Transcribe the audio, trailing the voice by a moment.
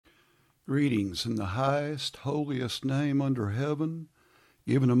Greetings in the highest, holiest name under heaven,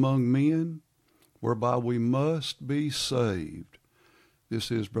 given among men, whereby we must be saved.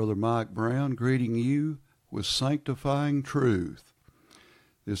 This is Brother Mike Brown greeting you with sanctifying truth.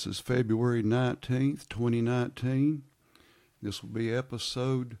 This is February 19th, 2019. This will be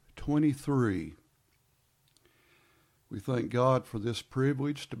episode 23. We thank God for this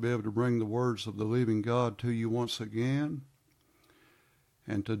privilege to be able to bring the words of the living God to you once again.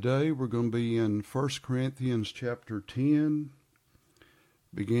 And today we're going to be in 1 Corinthians chapter 10,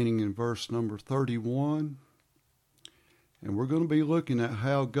 beginning in verse number 31. And we're going to be looking at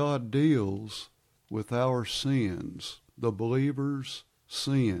how God deals with our sins, the believer's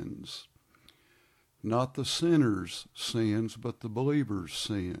sins. Not the sinner's sins, but the believer's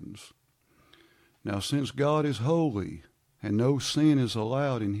sins. Now, since God is holy and no sin is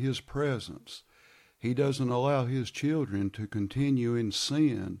allowed in His presence, He doesn't allow His children to continue in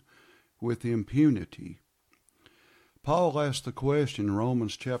sin with impunity. Paul asked the question in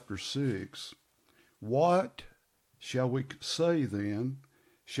Romans chapter 6, what shall we say then?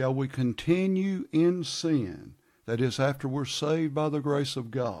 Shall we continue in sin? That is, after we're saved by the grace of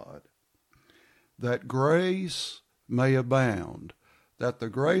God, that grace may abound, that the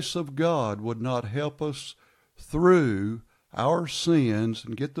grace of God would not help us through our sins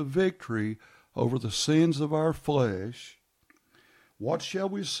and get the victory over the sins of our flesh. What shall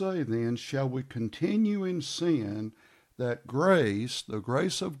we say then? Shall we continue in sin that grace, the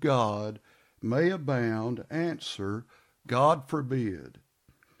grace of God, may abound? Answer, God forbid.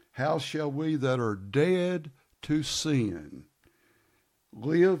 How shall we that are dead to sin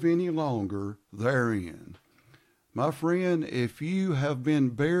live any longer therein? My friend, if you have been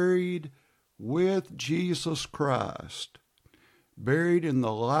buried with Jesus Christ, buried in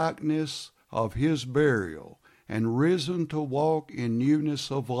the likeness of His burial, and risen to walk in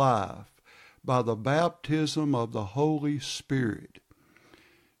newness of life by the baptism of the Holy Spirit,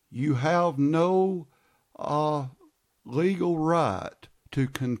 you have no legal right to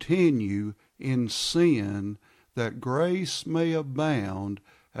continue in sin that grace may abound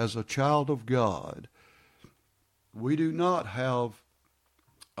as a child of God. We do not have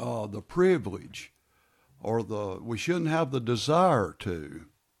the privilege or we shouldn't have the desire to.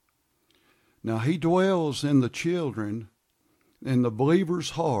 Now, He dwells in the children, in the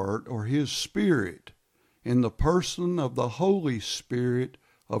believer's heart, or His Spirit, in the person of the Holy Spirit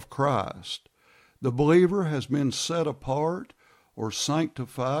of Christ. The believer has been set apart or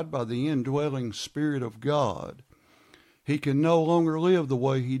sanctified by the indwelling Spirit of God. He can no longer live the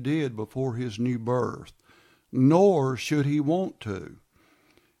way he did before his new birth, nor should he want to.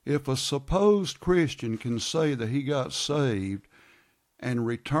 If a supposed Christian can say that he got saved and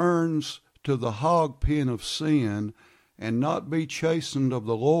returns to the hog pen of sin and not be chastened of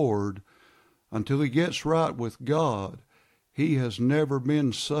the Lord until he gets right with God, he has never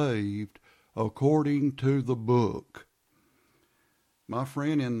been saved according to the book. My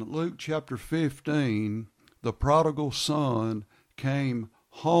friend, in Luke chapter 15, the prodigal son came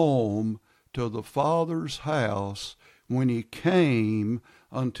home to the Father's house when he came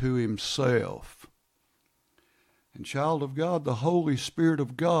unto himself. And child of God, the Holy Spirit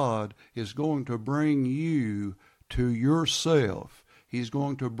of God is going to bring you to yourself. He's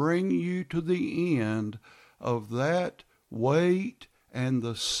going to bring you to the end of that weight and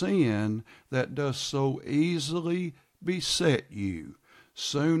the sin that does so easily beset you.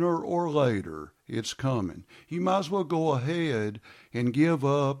 Sooner or later, it's coming. You might as well go ahead and give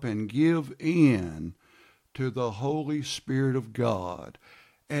up and give in to the Holy Spirit of God.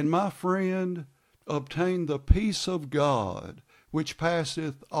 And my friend, obtain the peace of God, which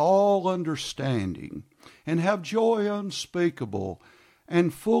passeth all understanding, and have joy unspeakable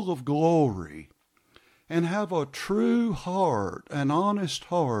and full of glory, and have a true heart, an honest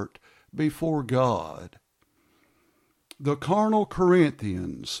heart before God. The carnal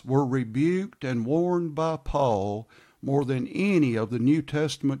Corinthians were rebuked and warned by Paul more than any of the New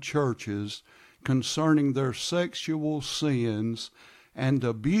Testament churches concerning their sexual sins and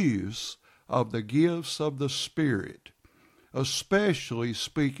abuse of the gifts of the Spirit, especially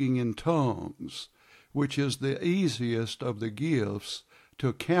speaking in tongues, which is the easiest of the gifts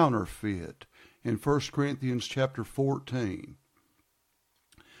to counterfeit in 1 Corinthians chapter 14.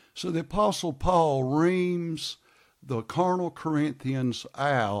 So the Apostle Paul reams the carnal Corinthians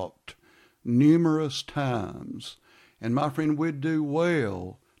out numerous times. And my friend, we'd do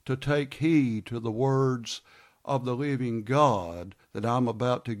well to take heed to the words of the living God that I'm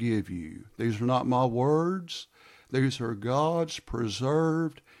about to give you. These are not my words. These are God's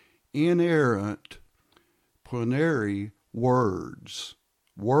preserved, inerrant, plenary words.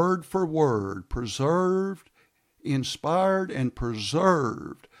 word for word, preserved, inspired, and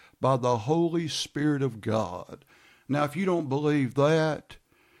preserved by the Holy Spirit of God. Now, if you don't believe that,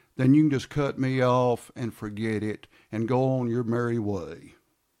 then you can just cut me off and forget it and go on your merry way,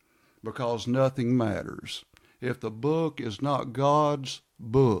 because nothing matters. If the book is not God's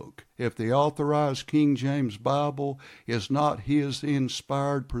book, if the authorized King James Bible is not his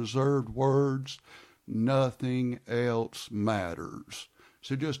inspired, preserved words, nothing else matters.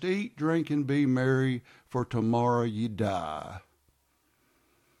 So just eat, drink, and be merry, for tomorrow ye die.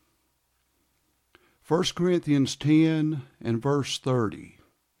 1 Corinthians 10 and verse 30.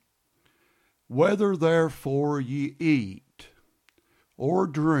 Whether therefore ye eat, or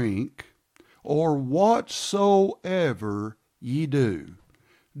drink, or whatsoever ye do,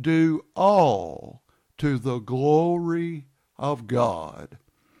 do all to the glory of God.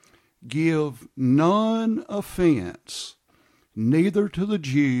 Give none offense, neither to the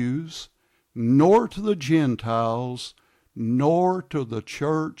Jews, nor to the Gentiles, nor to the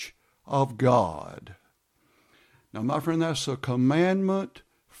church of God. Now, my friend, that's a commandment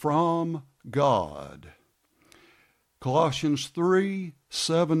from God. Colossians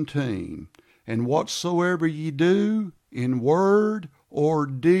 3:17, and whatsoever ye do in word or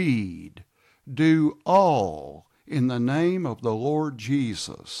deed, do all in the name of the Lord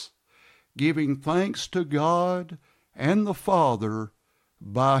Jesus, giving thanks to God and the Father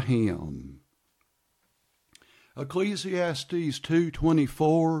by him. Ecclesiastes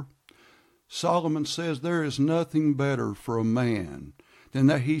 2:24, Solomon says, there is nothing better for a man than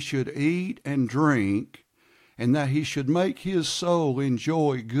that he should eat and drink, and that he should make his soul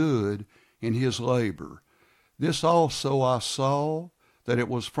enjoy good in his labor. This also I saw, that it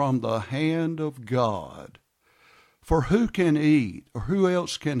was from the hand of God. For who can eat, or who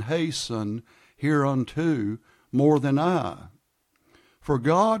else can hasten hereunto more than I? For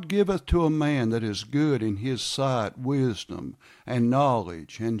God giveth to a man that is good in his sight wisdom, and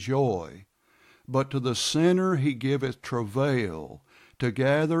knowledge, and joy. But to the sinner he giveth travail, to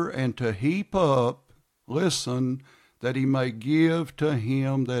gather and to heap up, listen, that he may give to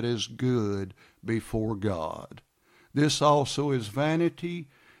him that is good before God. This also is vanity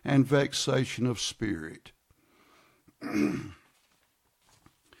and vexation of spirit.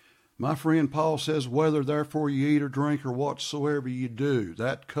 My friend Paul says, whether therefore you eat or drink or whatsoever you do,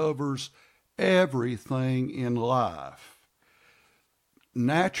 that covers everything in life.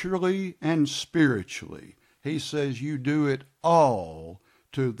 Naturally and spiritually. He says you do it all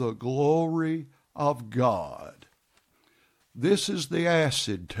to the glory of God. This is the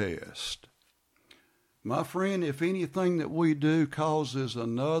acid test. My friend, if anything that we do causes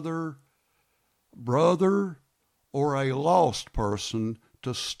another brother or a lost person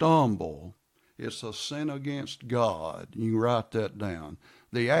to stumble, it's a sin against God. You can write that down.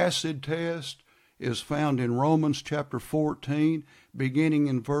 The acid test is found in Romans chapter 14, beginning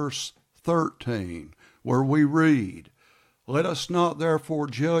in verse 13, where we read, let us not therefore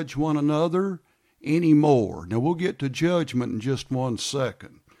judge one another any more. Now we'll get to judgment in just 1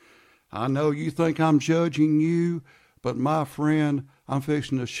 second. I know you think I'm judging you, but my friend, I'm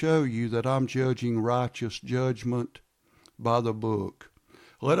fixing to show you that I'm judging righteous judgment by the book.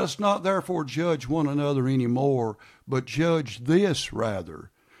 Let us not therefore judge one another any more, but judge this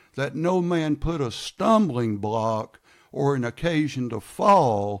rather, that no man put a stumbling block or an occasion to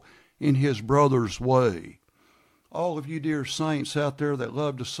fall in his brother's way. All of you dear saints out there that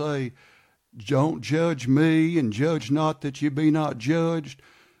love to say, don't judge me, and judge not that you be not judged.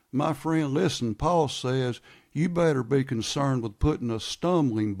 My friend, listen, Paul says, you better be concerned with putting a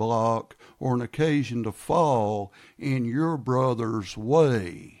stumbling block or an occasion to fall in your brother's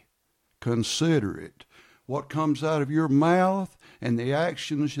way. Consider it. What comes out of your mouth and the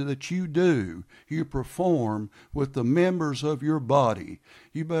actions that you do, you perform with the members of your body.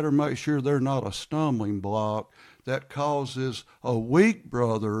 You better make sure they're not a stumbling block that causes a weak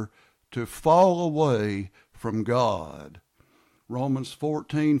brother to fall away from God. Romans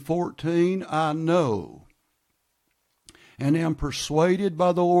 14:14, I know and am persuaded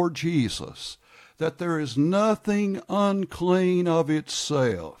by the Lord Jesus that there is nothing unclean of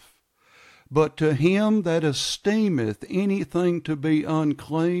itself, but to him that esteemeth anything to be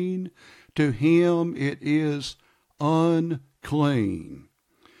unclean, to him it is unclean.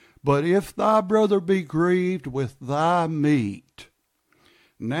 But if thy brother be grieved with thy meat,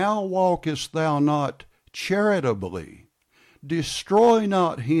 now walkest thou not charitably. Destroy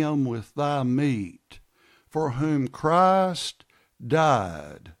not him with thy meat, for whom Christ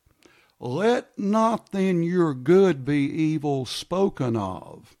died. Let not then your good be evil spoken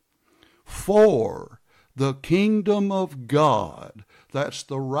of. For the kingdom of God, That's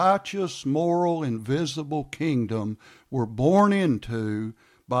the righteous, moral, invisible kingdom we're born into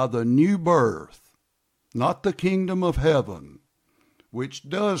by the new birth, not the kingdom of heaven, which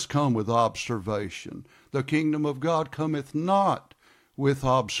does come with observation. The kingdom of God cometh not with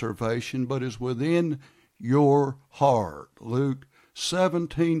observation, but is within your heart. Luke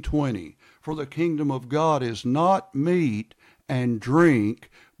 17:20. For the kingdom of God is not meat and drink,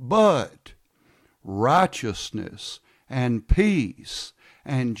 but righteousness and peace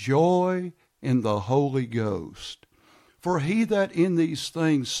and joy in the Holy Ghost. For he that in these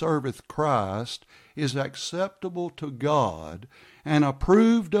things serveth Christ is acceptable to God and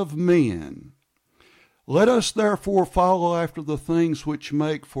approved of men. Let us therefore follow after the things which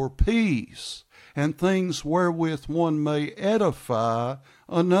make for peace, and things wherewith one may edify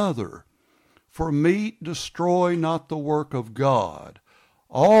another. For meat destroy not the work of God.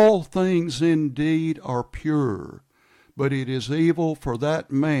 All things indeed are pure, but it is evil for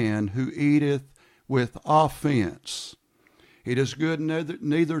that man who eateth with offense. It is good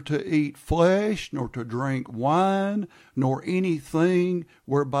neither to eat flesh, nor to drink wine, nor anything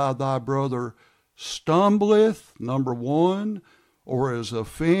whereby thy brother stumbleth, number 1, or is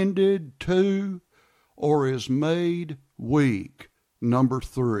offended, 2, or is made weak, number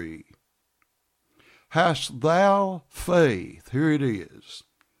 3. Hast thou faith? Here it is.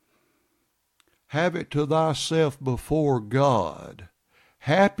 Have it to thyself before God.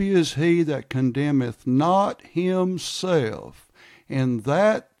 Happy is he that condemneth not himself in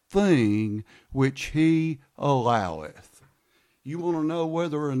that thing which he alloweth. You want to know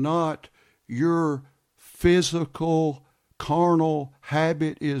whether or not your physical, carnal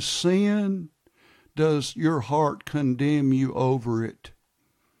habit is sin? Does your heart condemn you over it?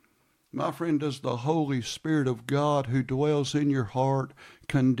 My friend, does the Holy Spirit of God who dwells in your heart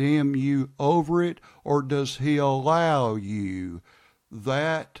condemn you over it, or does he allow you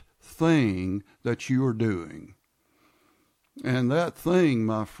that thing that you are doing? And that thing,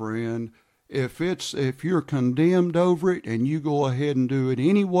 my friend, if you're condemned over it and you go ahead and do it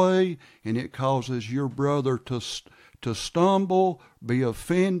anyway, and it causes your brother to stumble, be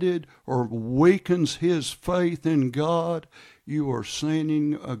offended, or weakens his faith in God, you are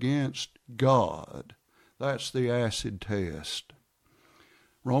sinning against God. That's the acid test.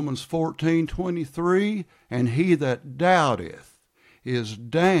 Romans 14:23, and he that doubteth is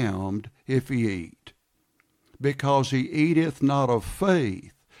damned if he eat, because he eateth not of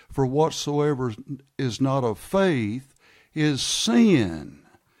faith. For whatsoever is not of faith is sin.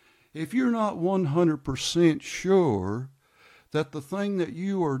 If you're not 100% sure that the thing that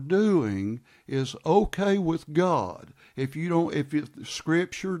you are doing is okay with God, if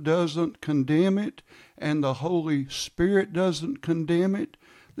Scripture doesn't condemn it and the Holy Spirit doesn't condemn it,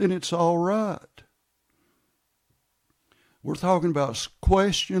 then it's all right. We're talking about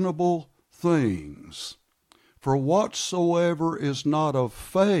questionable things. For whatsoever is not of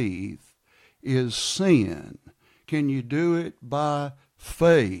faith is sin. Can you do it by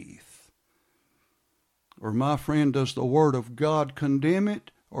faith? Or, my friend, does the Word of God condemn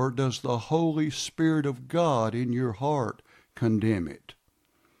it, or does the Holy Spirit of God in your heart condemn it?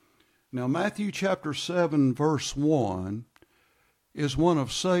 Now, Matthew chapter 7, verse 1 is one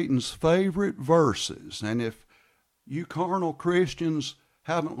of Satan's favorite verses. And if you carnal Christians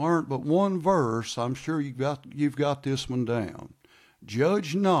haven't learned but one verse, I'm sure you've got this one down.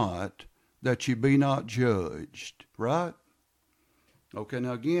 Judge not that you be not judged, right? Okay,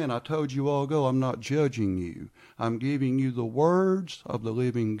 now again, I told you all ago, I'm not judging you. I'm giving you the words of the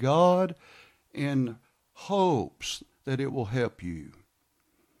living God in hopes that it will help you.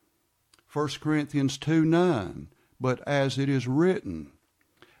 1 Corinthians 2:9, but as it is written,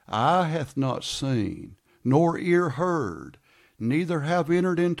 eye hath not seen, nor ear heard, neither have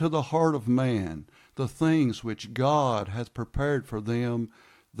entered into the heart of man the things which God hath prepared for them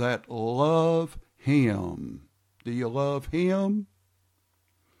that love him. Do you love him?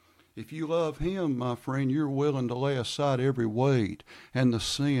 If you love him, my friend, you're willing to lay aside every weight and the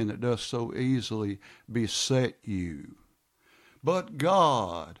sin that does so easily beset you. But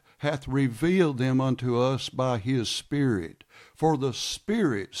God hath revealed them unto us by his Spirit. For the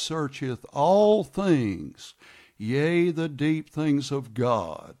Spirit searcheth all things, yea, the deep things of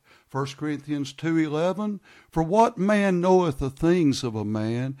God. 1 Corinthians 2:11, for what man knoweth the things of a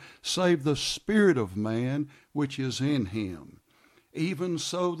man, save the spirit of man which is in him? Even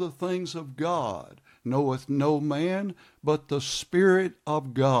so the things of God knoweth no man, but the Spirit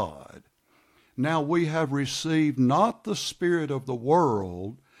of God. Now we have received not the spirit of the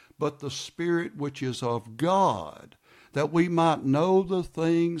world, but the Spirit which is of God, that we might know the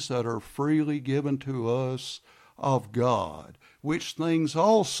things that are freely given to us of God. which things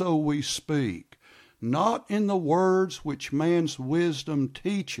also we speak, not in the words which man's wisdom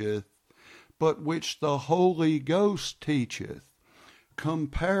teacheth, but which the Holy Ghost teacheth,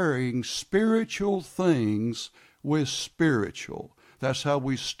 comparing spiritual things with spiritual. That's how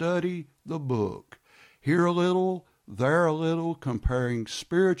we study the book. Here a little, there a little, comparing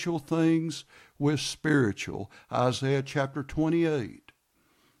spiritual things with spiritual. Isaiah chapter 28.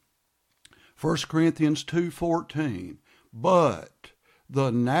 1 Corinthians 2:14. But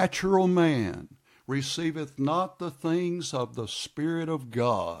the natural man receiveth not the things of the Spirit of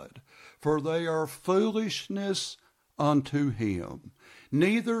God, for they are foolishness unto him.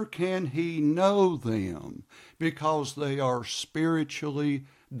 Neither can he know them, because they are spiritually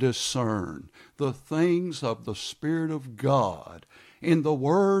discerned. The things of the Spirit of God. In the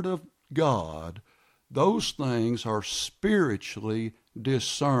Word of God, those things are spiritually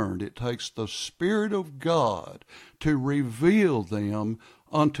discerned. It takes the Spirit of God to reveal them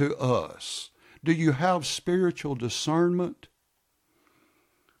unto us. Do you have spiritual discernment?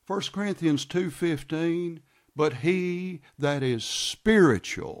 1 Corinthians 2:15, but he that is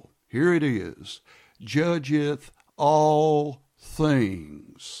spiritual, here it is, judgeth all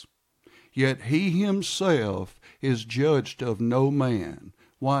things. Yet he himself is judged of no man.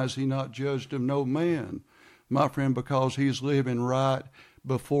 Why is he not judged of no man? My friend, because he's living right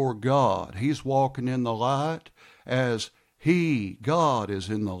before God. He's walking in the light as God is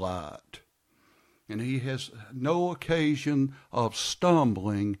in the light. And he has no occasion of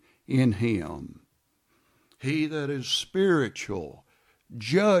stumbling in him. He that is spiritual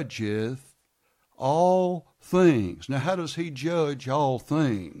judgeth all things. Now, how does he judge all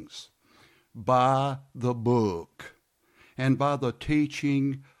things? By the book and by the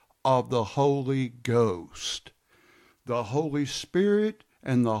teaching of the Holy Ghost. The Holy Spirit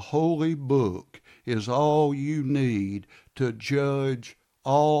and the Holy Book is all you need to judge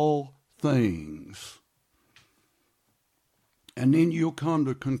all things. And then you'll come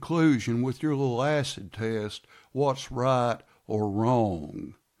to conclusion with your little acid test, what's right or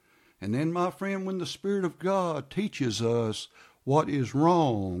wrong. And then, my friend, when the Spirit of God teaches us what is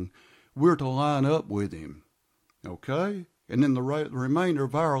wrong, we're to line up with him. Okay? And in the remainder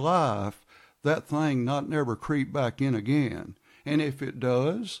of our life, that thing not never creep back in again. And if it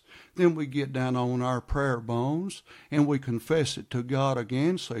does, then we get down on our prayer bones and we confess it to God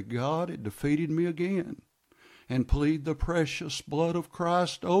again. Say, God, it defeated me again. And plead the precious blood of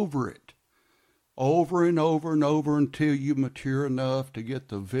Christ over it. Over and over and over until you mature enough to get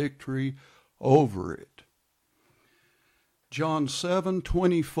the victory over it. John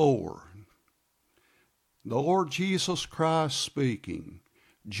 7:24. The Lord Jesus Christ speaking,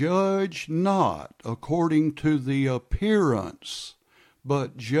 judge not according to the appearance,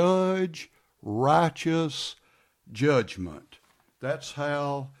 but judge righteous judgment. That's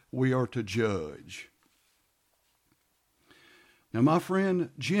how we are to judge. Now, my friend,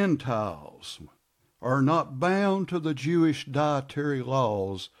 Gentiles are not bound to the Jewish dietary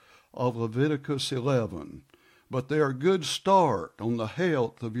laws of Leviticus 11, but they are a good start on the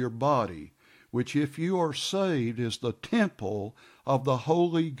health of your body, which, if you are saved, is the temple of the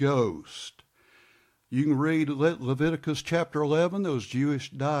Holy Ghost. You can read Leviticus chapter 11, those Jewish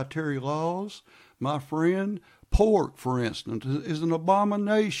dietary laws. My friend, pork, for instance, is an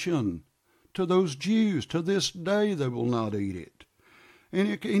abomination to those Jews. To this day, they will not eat it.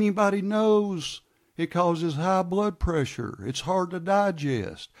 And anybody knows it causes high blood pressure. It's hard to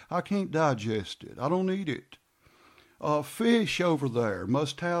digest. I can't digest it. I don't eat it. Fish over there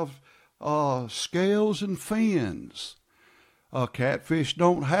must have scales and fins. Catfish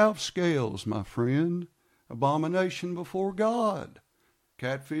don't have scales, my friend. Abomination before God.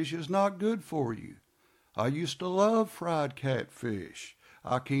 Catfish is not good for you. I used to love fried catfish.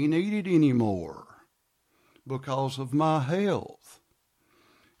 I can't eat it anymore because of my health.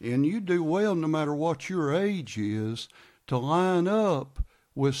 And you do well, no matter what your age is, to line up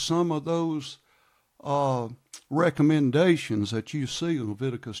with some of those recommendations that you see in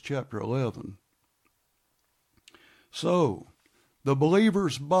Leviticus chapter 11. So, the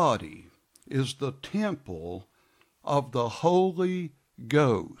believer's body is the temple of the Holy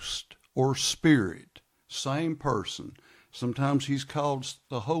Ghost or Spirit, same person. Sometimes he's called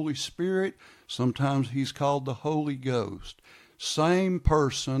the Holy Spirit, sometimes he's called the Holy Ghost. Same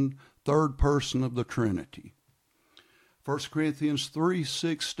person, third person of the Trinity. 1 Corinthians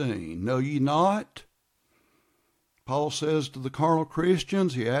 3:16, know ye not? Paul says to the carnal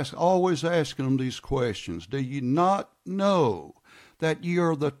Christians, always asking them these questions. Do ye not know that ye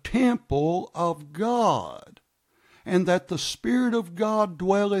are the temple of God, and that the Spirit of God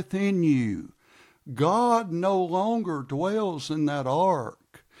dwelleth in you? God no longer dwells in that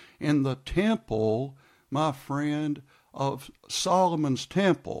ark, in the temple, my friend, of Solomon's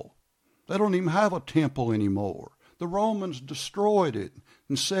temple. They don't even have a temple anymore. The Romans destroyed it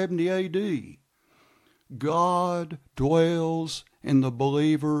in 70 A.D. God dwells in the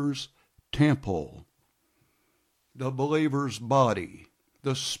believer's temple, the believer's body,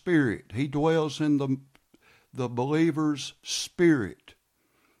 the spirit. He dwells in the believer's spirit.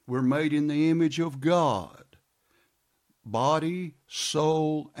 We're made in the image of God, body,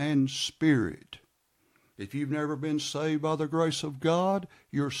 soul, and spirit. If you've never been saved by the grace of God,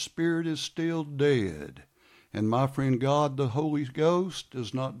 your spirit is still dead. And my friend, God, the Holy Ghost,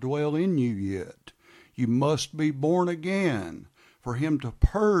 does not dwell in you yet. You must be born again for him to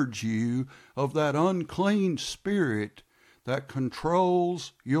purge you of that unclean spirit that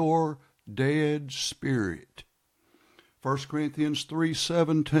controls your dead spirit. 1 Corinthians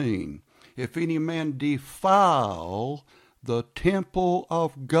 3:17, if any man defile the temple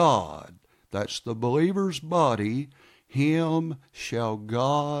of God, that's the believer's body, him shall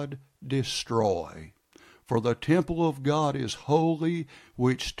God destroy. For the temple of God is holy,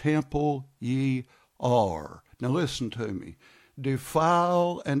 which temple ye are. Now listen to me.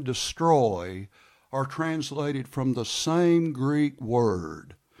 Defile and destroy are translated from the same Greek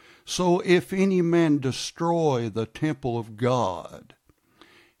word. So if any man destroy the temple of God,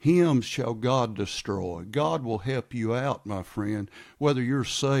 him shall God destroy. God will help you out, my friend, whether you're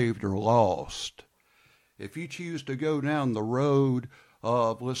saved or lost. If you choose to go down the road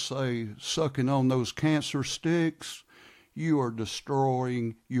of, let's say, sucking on those cancer sticks, you are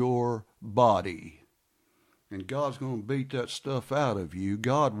destroying your body. And God's going to beat that stuff out of you.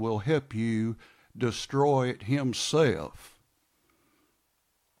 God will help you destroy it himself.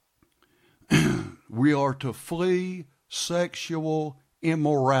 We are to flee sexual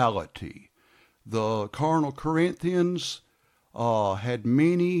immorality. The carnal Corinthians had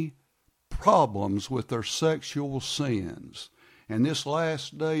many problems with their sexual sins. And this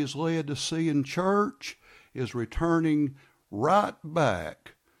last day's Laodicean church is returning right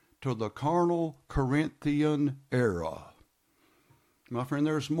back to the carnal Corinthian era. My friend,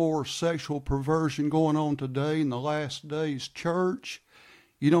 there's more sexual perversion going on today in the last days church.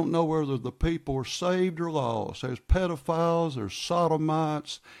 You don't know whether the people are saved or lost. There's pedophiles, there's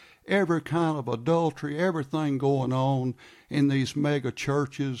sodomites, every kind of adultery, everything going on in these mega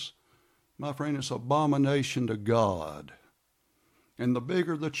churches. My friend, it's abomination to God. And the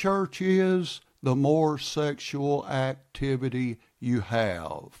bigger the church is, the more sexual activity you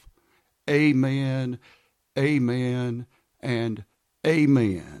have. Amen, amen, and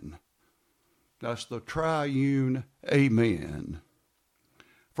amen. That's the triune amen.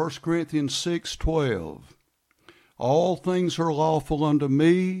 1 Corinthians 6:12. All things are lawful unto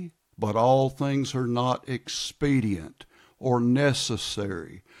me, but all things are not expedient or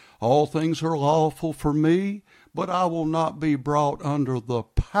necessary. All things are lawful for me, but I will not be brought under the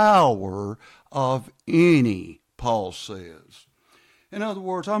power of any, Paul says. In other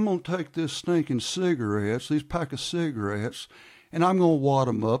words, I'm going to take this stinking cigarettes, these pack of cigarettes, and I'm going to wad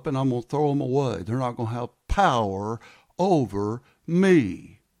them up and I'm going to throw them away. They're not going to have power over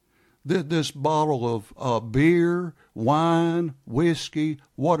me. This bottle of beer, wine, whiskey,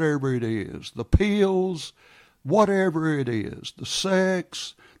 whatever it is, the pills, whatever it is, the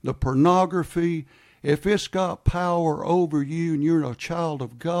sex, the pornography, if it's got power over you and you're a child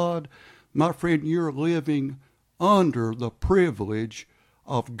of God, my friend, you're living under the privilege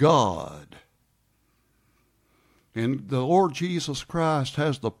of God. And the Lord Jesus Christ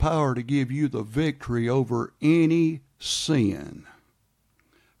has the power to give you the victory over any sin.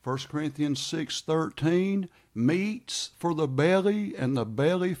 1 Corinthians 6:13, meats for the belly and the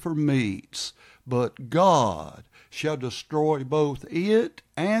belly for meats, but God shall destroy both it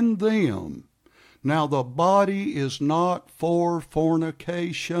and them. Now the body is not for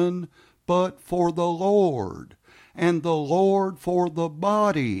fornication, but for the Lord, and the Lord for the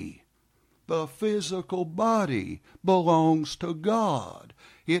body. The physical body belongs to God.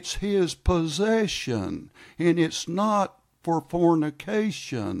 It's his possession, and it's not for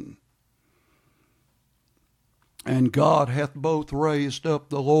fornication. And God hath both raised up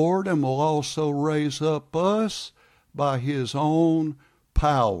the Lord, and will also raise up us by his own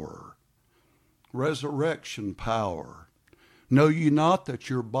power. Resurrection power. Know ye not that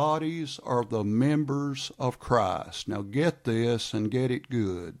your bodies are the members of Christ? Now get this and get it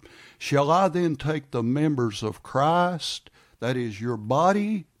good. Shall I then take the members of Christ, that is your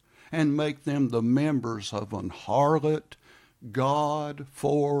body, and make them the members of an harlot? God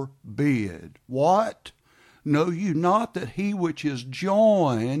forbid. What? Know you not that he which is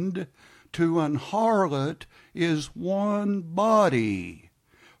joined to an harlot is one body.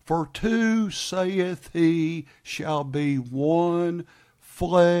 For two, saith he, shall be one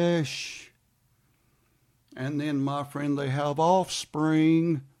flesh. And then, my friend, they have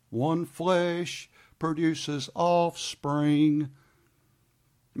offspring. One flesh produces offspring,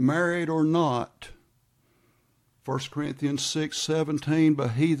 married or not. 1 Corinthians 6:17,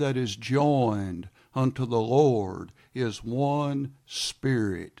 but he that is joined unto the Lord is one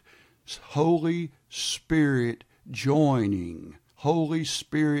spirit. Holy Spirit joining. Holy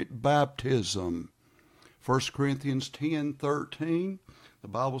Spirit baptism. 1 Corinthians 10:13, the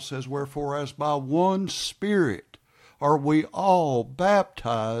Bible says, wherefore as by one Spirit are we all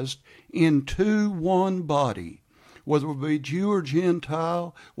baptized into one body, whether it be Jew or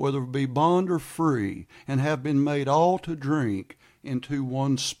Gentile, whether it be bond or free, and have been made all to drink into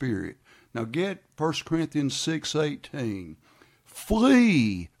one Spirit. Now get 1 Corinthians 6:18.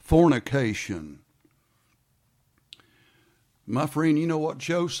 Flee fornication. My friend, you know what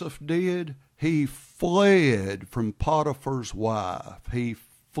Joseph did? He fled from Potiphar's wife. He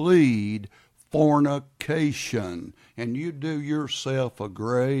fled fornication. And you do yourself a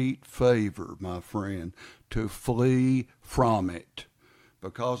great favor, my friend, to flee from it.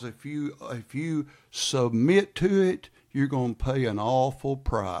 Because if you submit to it, you're going to pay an awful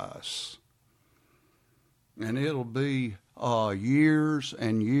price. And it'll be years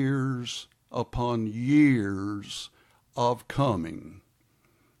and years upon years of coming.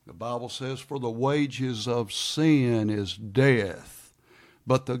 The Bible says, for the wages of sin is death,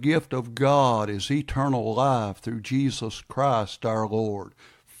 but the gift of God is eternal life through Jesus Christ our Lord.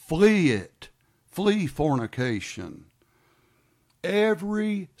 Flee it. Flee fornication.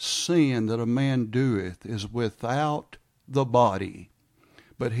 Every sin that a man doeth is without the body.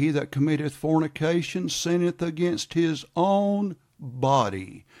 But he that committeth fornication sinneth against his own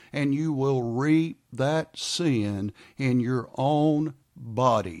body, and you will reap that sin in your own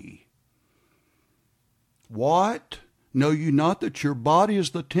body. What? Know you not that your body is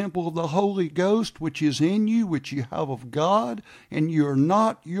the temple of the Holy Ghost, which is in you, which you have of God, and you are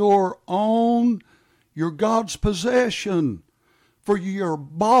not your own, you're God's possession. For you are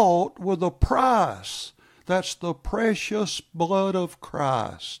bought with a price. That's the precious blood of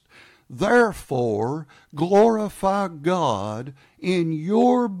Christ. Therefore, glorify God in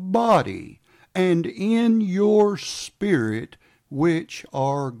your body and in your spirit, which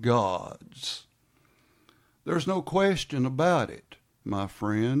are God's. There's no question about it, my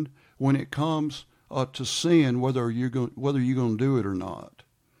friend, when it comes to sin, whether you're going to do it or not.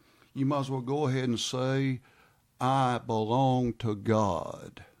 You might as well go ahead and say, I belong to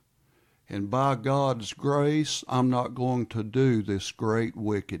God. And by God's grace, I'm not going to do this great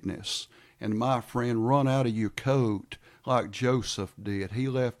wickedness. And my friend, run out of your coat like Joseph did. He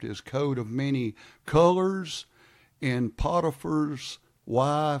left his coat of many colors in Potiphar's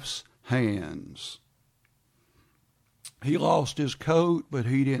wife's hands. He lost his coat, but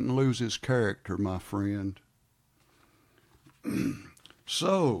he didn't lose his character, my friend.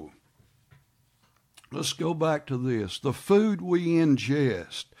 So, let's go back to this. The food we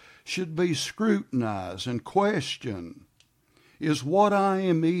ingest should be scrutinized and questioned. Is what I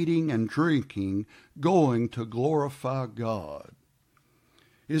am eating and drinking going to glorify God?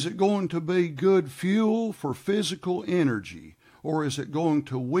 Is it going to be good fuel for physical energy, or is it going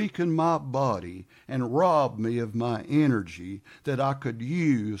to weaken my body and rob me of my energy that I could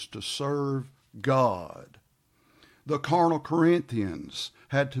use to serve God? The carnal Corinthians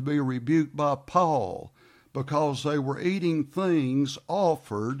had to be rebuked by Paul because they were eating things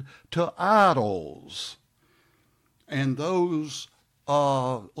offered to idols. And those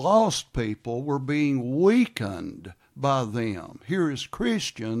lost people were being weakened by them. Here is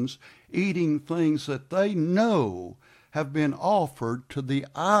Christians eating things that they know have been offered to the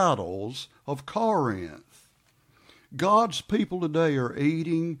idols of Corinth. God's people today are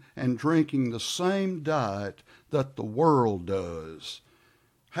eating and drinking the same diet that the world does.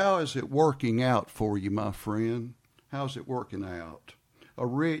 How is it working out for you, my friend? How's it working out? A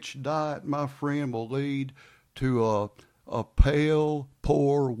rich diet, my friend, will lead to a pale,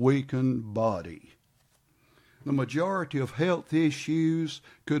 poor, weakened body. The majority of health issues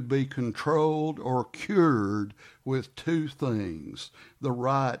could be controlled or cured with two things: the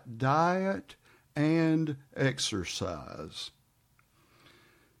right diet and exercise.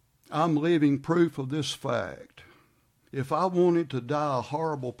 I'm living proof of this fact. If I wanted to die a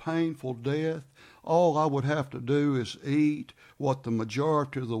horrible, painful death, all I would have to do is eat what the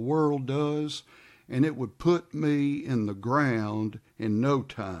majority of the world does, and it would put me in the ground in no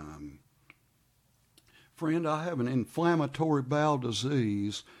time. Friend, I have an inflammatory bowel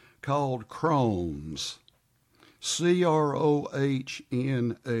disease called Crohn's. Crohns.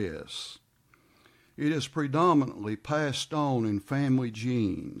 It is predominantly passed on in family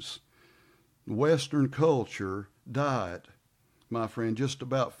genes. Western culture, diet, my friend, just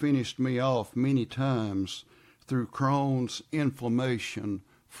about finished me off many times through Crohn's inflammation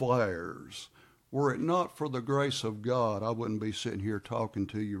flares. Were it not for the grace of God, I wouldn't be sitting here talking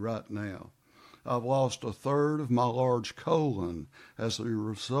to you right now. I've lost a third of my large colon as a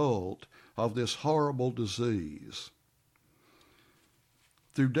result of this horrible disease.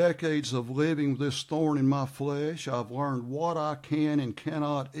 Through decades of living with this thorn in my flesh, I've learned what I can and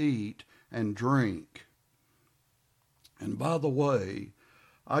cannot eat and drink. And by the way,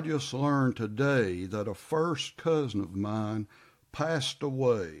 I just learned today that a first cousin of mine passed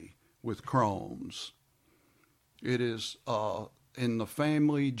away with Crohn's. It is in the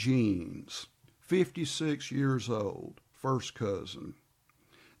family genes. 56 years old, first cousin.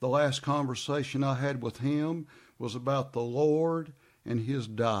 The last conversation I had with him was about the Lord and his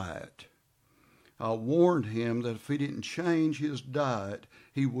diet. I warned him that if he didn't change his diet,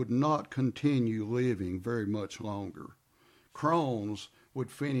 he would not continue living very much longer. Crohn's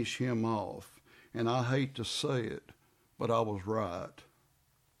would finish him off, and I hate to say it, but I was right.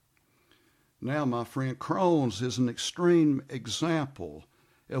 Now, my friend, Crohn's is an extreme example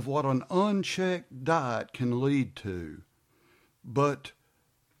of what an unchecked diet can lead to, but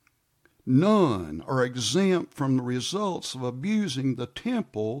none are exempt from the results of abusing the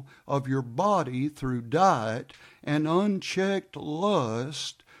temple of your body through diet and unchecked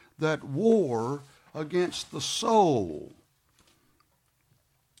lust that war against the soul.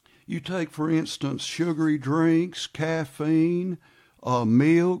 You take, for instance, sugary drinks, caffeine,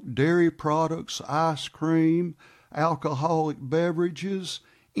 milk, dairy products, ice cream, alcoholic beverages.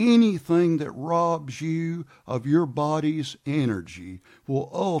 Anything that robs you of your body's energy will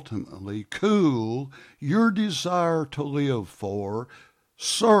ultimately cool your desire to live for,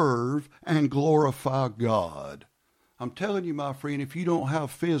 serve, and glorify God. I'm telling you, my friend, if you don't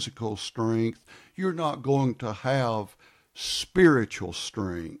have physical strength, you're not going to have spiritual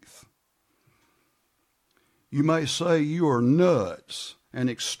strength. You may say you are nuts, an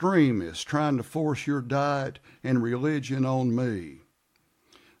extremist, trying to force your diet and religion on me.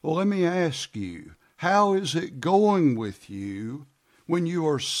 Well, let me ask you, how is it going with you when you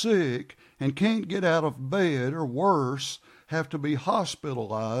are sick and can't get out of bed, or worse, have to be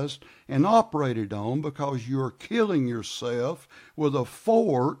hospitalized and operated on because you are killing yourself with a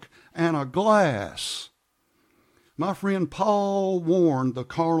fork and a glass? My friend, Paul warned the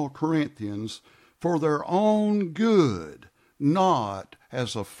carnal Corinthians for their own good, not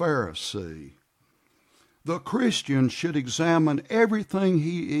as a Pharisee. The Christian should examine everything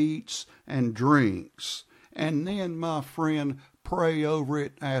he eats and drinks, and then, my friend, pray over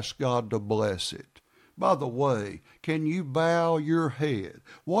it, ask God to bless it. By the way, can you bow your head?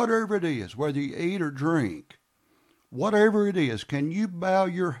 Whatever it is, whether you eat or drink, whatever it is, can you bow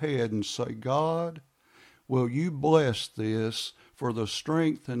your head and say, God, will you bless this for the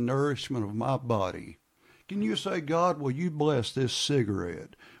strength and nourishment of my body? Can you say, God, will you bless this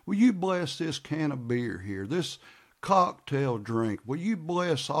cigarette? Will you bless this can of beer here, this cocktail drink? Will you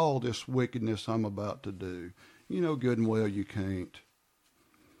bless all this wickedness I'm about to do? You know good and well you can't.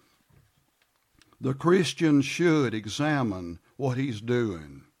 The Christian should examine what he's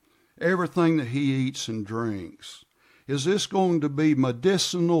doing, everything that he eats and drinks. Is this going to be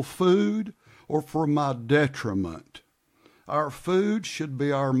medicinal food or for my detriment? Our food should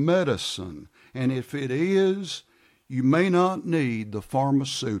be our medicine, and if it is, you may not need the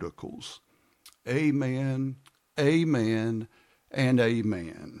pharmaceuticals. Amen, amen, and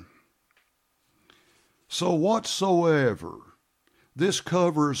amen. So whatsoever, this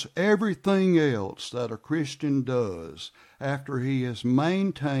covers everything else that a Christian does after he has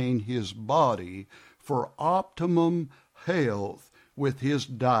maintained his body for optimum health with his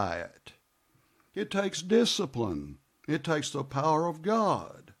diet. It takes discipline. It takes the power of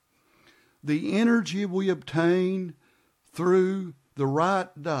God. The energy we obtain through the right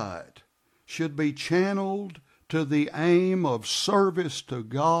diet should be channeled to the aim of service to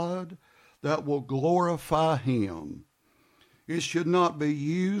God that will glorify Him. It should not be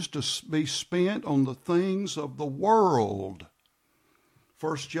used to be spent on the things of the world.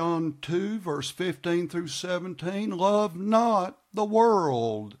 1 John 2, verse 15 through 17, love not the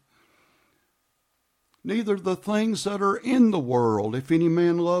world. neither the things that are in the world. If any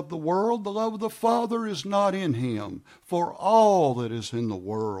man love the world, the love of the Father is not in him. For all that is in the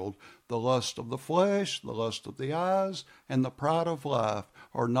world, the lust of the flesh, the lust of the eyes, and the pride of life,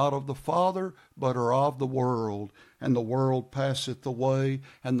 are not of the Father, but are of the world. And the world passeth away,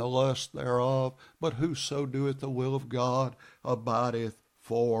 and the lust thereof, but whoso doeth the will of God abideth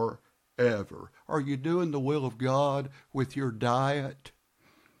forever. Are you doing the will of God with your diet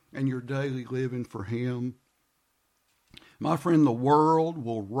and your daily living for Him? My friend, the world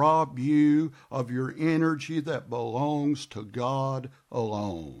will rob you of your energy that belongs to God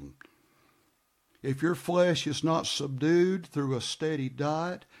alone. If your flesh is not subdued through a steady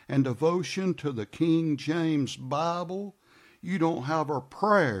diet and devotion to the King James Bible, you don't have a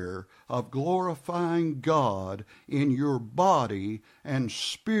prayer of glorifying God in your body and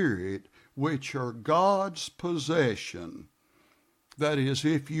spirit, which are God's possession. That is,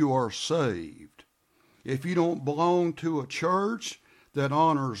 if you are saved. If you don't belong to a church that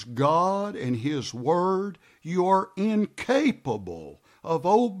honors God and His Word, you are incapable of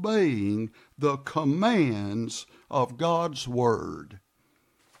obeying the commands of God's Word.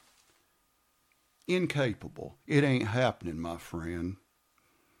 Incapable. It ain't happening, my friend.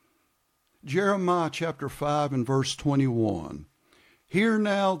 Jeremiah chapter 5 and verse 21. Hear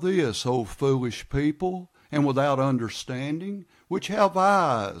now this, O foolish people, and without understanding, which have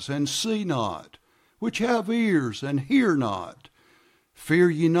eyes and see not, which have ears and hear not. Fear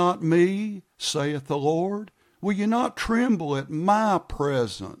ye not me, saith the Lord? Will ye not tremble at my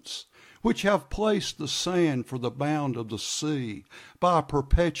presence, which have placed the sand for the bound of the sea by a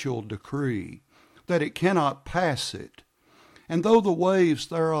perpetual decree, that it cannot pass it? And though the waves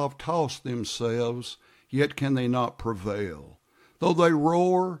thereof toss themselves, yet can they not prevail. Though they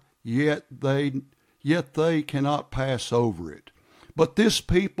roar, yet they cannot pass over it. But this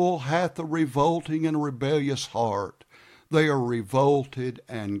people hath a revolting and rebellious heart. They are revolted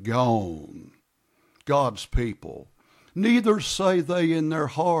and gone. God's people. Neither say they in their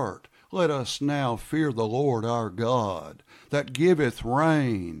heart, Let us now fear the Lord our God, that giveth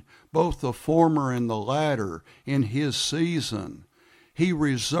rain, both the former and the latter, in His season. He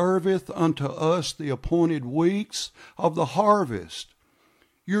reserveth unto us the appointed weeks of the harvest.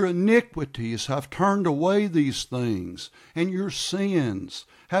 Your iniquities have turned away these things, and your sins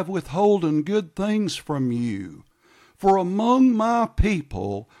have withholden good things from you. For among my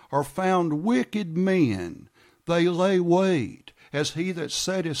people are found wicked men. They lay wait, as he that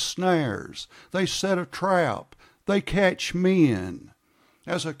setteth snares. They set a trap. They catch men.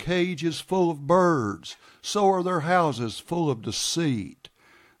 As a cage is full of birds, so are their houses full of deceit.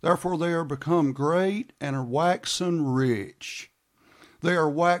 Therefore they are become great and are waxen rich. They are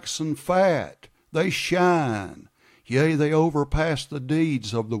waxen fat. They shine. Yea, they overpass the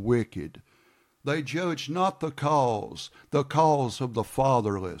deeds of the wicked. They judge not the cause of the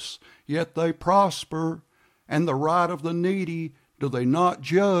fatherless, yet they prosper, and the right of the needy do they not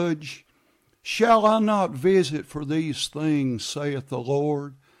judge. Shall I not visit for these things, saith the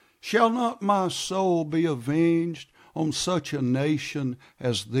Lord? Shall not my soul be avenged on such a nation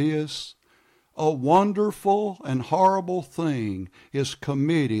as this? A wonderful and horrible thing is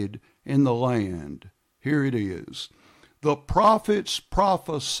committed in the land. Here it is. The prophets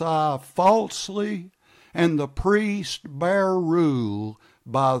prophesy falsely, and the priests bear rule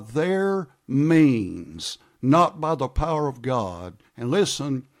by their means, not by the power of God. And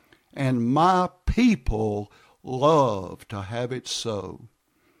listen, and my people love to have it so.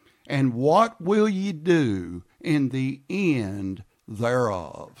 And what will ye do in the end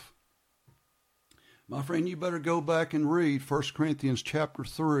thereof? My friend, you better go back and read 1 Corinthians chapter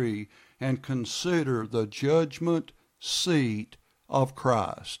 3 and consider the judgment seat of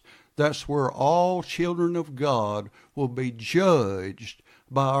Christ. That's where all children of God will be judged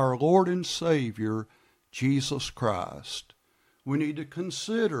by our Lord and Savior, Jesus Christ. We need to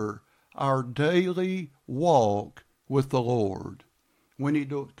consider our daily walk with the Lord. We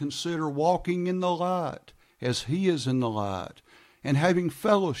need to consider walking in the light as He is in the light and having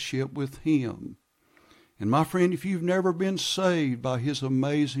fellowship with Him. And my friend, if you've never been saved by His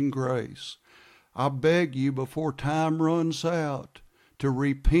amazing grace, I beg you before time runs out to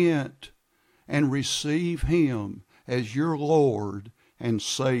repent and receive Him as your Lord and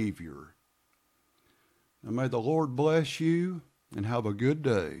Savior. And may the Lord bless you and have a good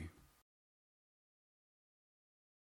day.